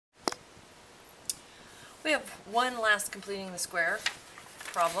We have one last completing the square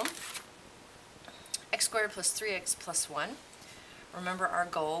problem. X squared plus 3x plus 1. Remember, our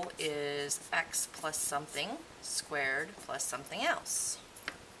goal is x plus something squared plus something else.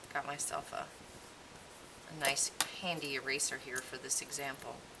 Got myself a nice handy eraser here for this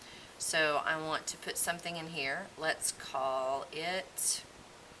example. So I want to put something in here. Let's call it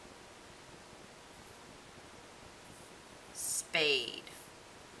spade.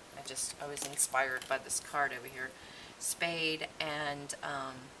 I was inspired by this card over here. Spade and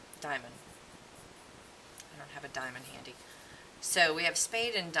diamond. I don't have a diamond handy. So we have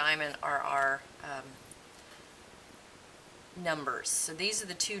spade and diamond are our numbers. So these are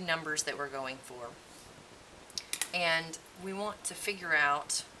the two numbers that we're going for. And we want to figure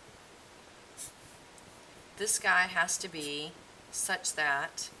out, this guy has to be such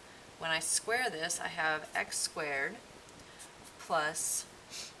that when I square this, I have x squared plus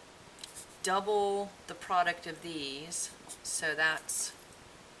double the product of these, so that's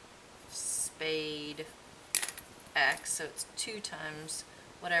spade x, so it's 2 times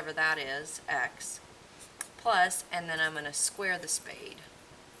whatever that is, x, plus, and then I'm going to square the spade.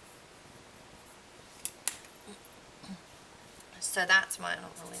 So that's I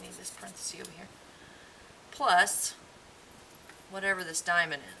don't really need this parenthesis over here, plus whatever this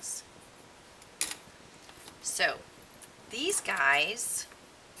diamond is. So these guys,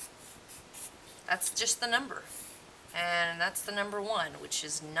 that's just the number, and that's the number 1, which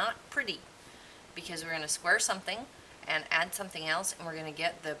is not pretty, because we're going to square something and add something else, and we're going to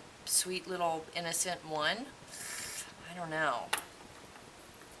get the sweet little innocent 1. I don't know.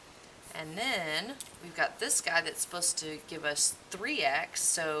 And then we've got this guy that's supposed to give us 3x,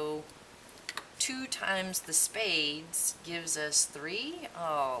 so 2 times the spades gives us 3.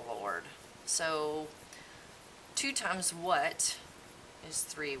 Oh, Lord. So 2 times what is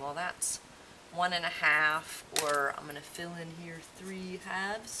 3? Well, that's 1.5, or I'm going to fill in here 3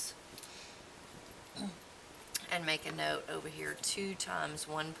 halves and make a note over here. 2 times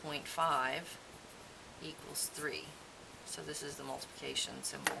 1.5 equals 3. So this is the multiplication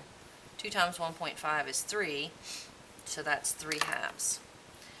symbol. 2 times 1.5 is 3, so that's 3 halves.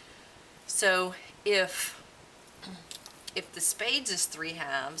 So if the spades is 3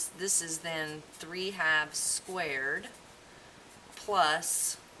 halves, this is then 3 halves squared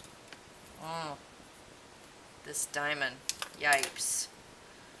plus this diamond. Yipes.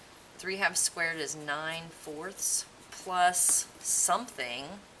 3 halves squared is 9/4 plus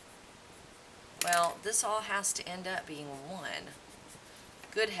something. Well, this all has to end up being 1.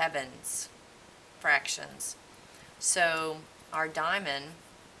 Good heavens. Fractions. So our diamond,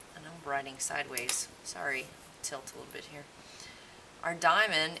 and I'm writing sideways, sorry, tilt a little bit here. Our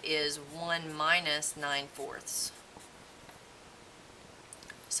diamond is 1 minus 9/4.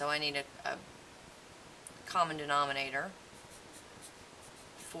 So I need a common denominator.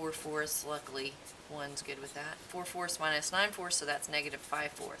 4/4, luckily 1's good with that. 4/4 minus 9/4, so that's negative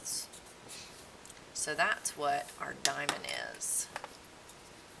 5/4. So that's what our diamond is.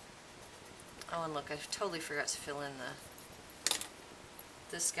 Oh, and look, I totally forgot to fill in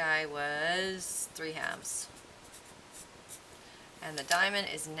this guy was 3 halves. And the diamond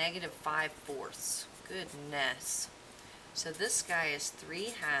is negative 5/4. Goodness. So this guy is 3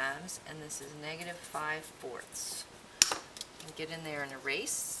 halves, and this is negative 5/4. And get in there and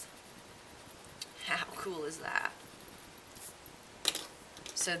erase. How cool is that?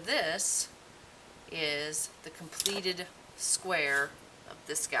 So this is the completed square of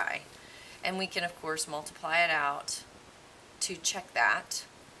this guy. And we can, of course, multiply it out to check that.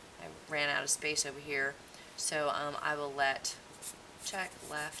 I ran out of space over here, so I will let check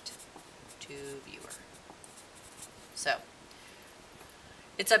left to viewer. So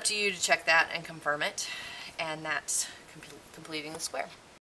it's up to you to check that and confirm it, and that's completing the square.